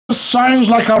sounds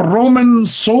like a Roman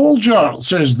soldier,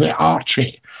 says the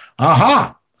Archie.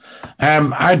 Aha.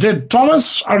 I did.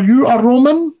 Thomas, are you a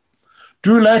Roman?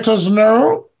 Do let us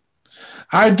know.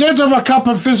 I did have a cup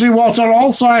of fizzy water.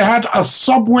 Also, I had a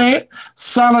Subway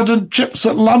salad and chips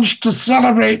at lunch to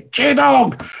celebrate.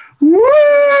 J-Dog. Woo!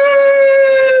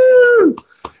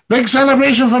 Big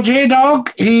celebration for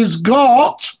J-Dog. He's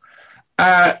got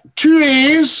 2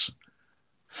 A's,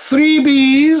 3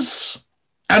 B's,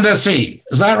 and a C.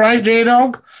 Is that right,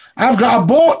 J-Dog? I've got a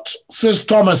boat, says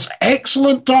Thomas.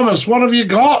 Excellent, Thomas. What have you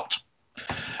got?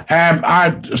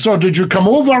 So did you come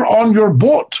over on your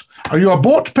boat? Are you a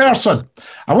boat person?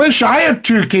 I wish I had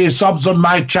 2K subs on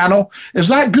my channel. Is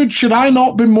that good? Should I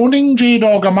not be moaning,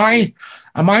 J-Dog? Am I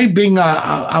being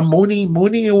a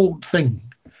moany old thing?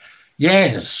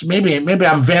 Yes, maybe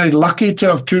I'm very lucky to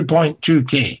have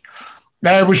 2.2K.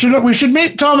 We should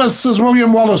meet Thomas, says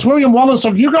William Wallace. William Wallace,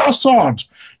 have you got a sword?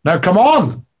 Now, come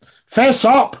on. Fess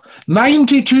up.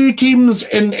 92 teams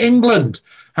in England.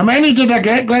 How many did I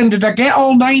get, Glenn? Did I get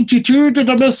all 92? Did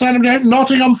I miss anybody?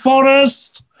 Nottingham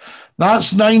Forest.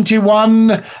 That's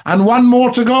 91. And 1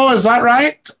 more to go. Is that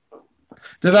right?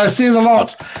 Did I see the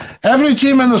lot? Every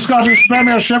team in the Scottish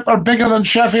Premiership are bigger than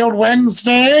Sheffield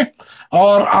Wednesday,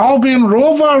 or Albion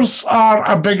Rovers are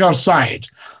a bigger side.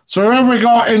 So who have we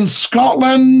got in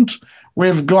Scotland?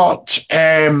 We've got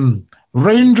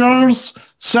Rangers,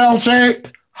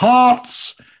 Celtic,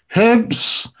 Hearts,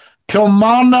 Hibs,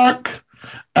 Kilmarnock,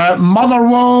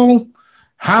 Motherwell,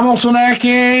 Hamilton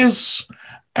Echoes,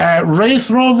 Raith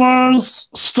Rovers,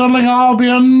 Stirling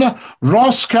Albion,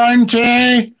 Ross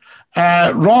County,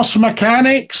 Ross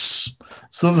Mechanics.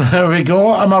 So there we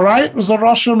go. Am I right? Was the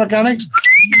Ross Mechanics?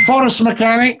 Forest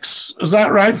Mechanics. Is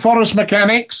that right? Forest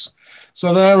Mechanics.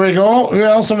 So there we go. Who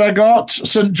else have I got?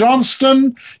 St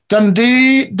Johnstone,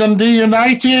 Dundee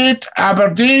United,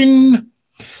 Aberdeen.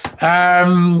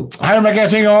 How am I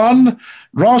getting on?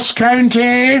 Ross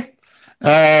County. Who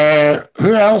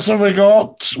else have we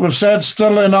got? We've said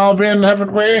Stirling Albion,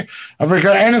 haven't we? Have we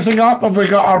got anything up? Have we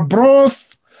got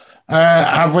Arbroath?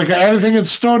 Have we got anything in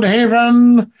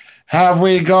Stonehaven? Have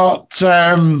we got...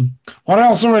 what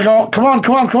else have we got? Come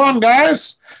on,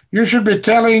 guys. You should be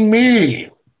telling me.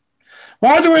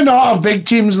 Why do we not have big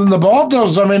teams in the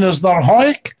borders? I mean, is there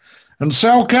Hawick and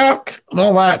Selkirk and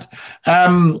all that?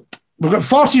 We've got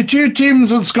 42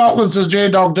 teams in Scotland, says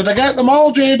J-Dog. Did I get them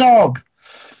all, J-Dog?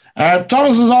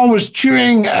 Thomas is always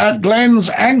chewing at Glenn's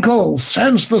ankles,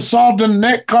 hence the sword and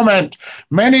net comment.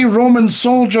 Many Roman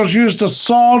soldiers used a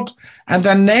sword and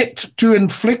a net to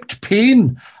inflict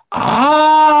pain.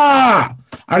 Ah!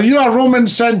 Are you a Roman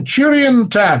centurion,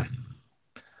 Tam?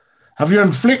 Have you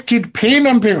inflicted pain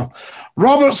on people?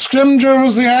 Robert Scrimger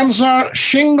was the answer.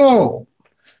 Shingle.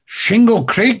 Shingle,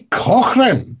 Craig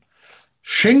Cochrane.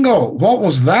 Shingle, what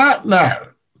was that now?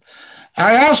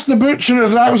 I asked the butcher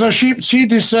if that was a sheep's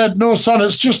head. He said, no, son,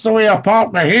 it's just the way I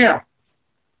part my hair.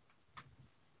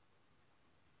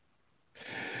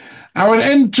 I went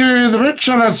into the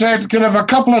butcher and I said, can I have a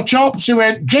couple of chops? He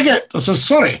went, jig it. I said,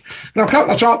 sorry, can I have a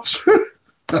couple of chops?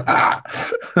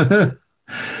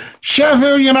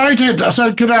 Sheffield United. I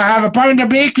said, could I have a pound of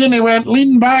bacon? He went,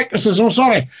 lean back. I says, oh,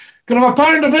 sorry. Could I have a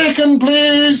pound of bacon,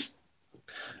 please?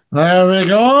 There we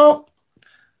go.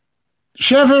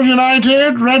 Sheffield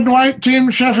United, red-white team,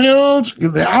 Sheffield.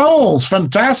 The Owls,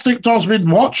 fantastic. Tom's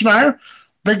been watched now.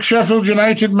 Big Sheffield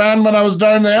United man when I was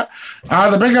down there.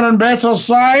 Are the bigger and better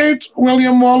side,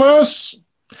 William Wallace.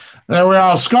 There we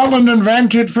are. Scotland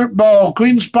invented football.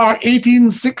 Queen's Park,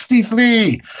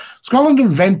 1863. Scotland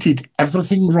invented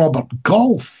everything, Robert.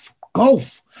 Golf.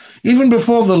 Even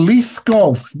before the Leith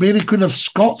golf, Mary Queen of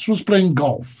Scots was playing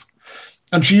golf.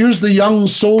 And she used the young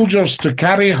soldiers to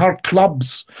carry her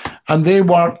clubs. And they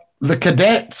were the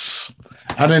cadets.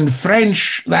 And in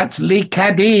French, that's les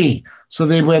cadets. So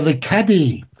they were the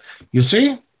caddie. You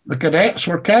see? The cadets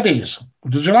were caddies.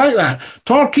 Did you like that?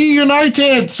 Torquay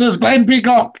United, says Glenn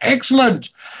Peacock. Excellent.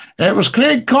 It was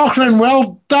Craig Cochrane.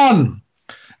 Well done.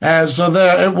 So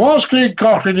there it was Craig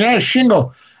Cochrane. Yes,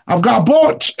 Shingle. I've got a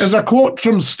boat is a quote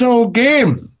from Still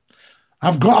Game.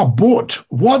 I've got a boat.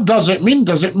 What does it mean?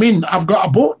 Does it mean I've got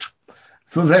a boat?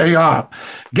 So there you are.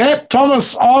 Get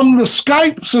Thomas on the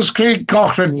Skype, says Craig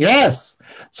Cochrane. Yes.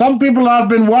 Some people have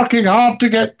been working hard to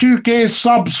get 2K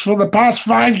subs for the past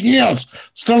 5 years.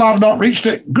 Still have not reached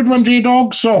it. Good one,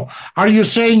 J-Dog. So are you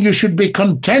saying you should be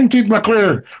contented,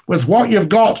 McClure, with what you've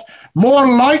got? More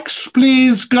likes,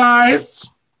 please, guys.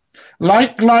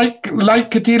 Like.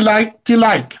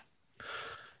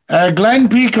 Glenn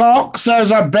Peacock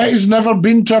says, I bet he's never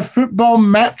been to a football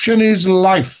match in his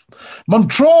life.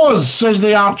 Montrose, says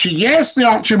the Archie. Yes, the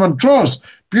Archie Montrose.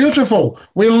 Beautiful.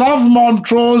 We love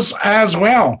Montrose as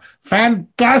well.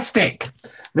 Fantastic.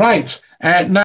 Right. Now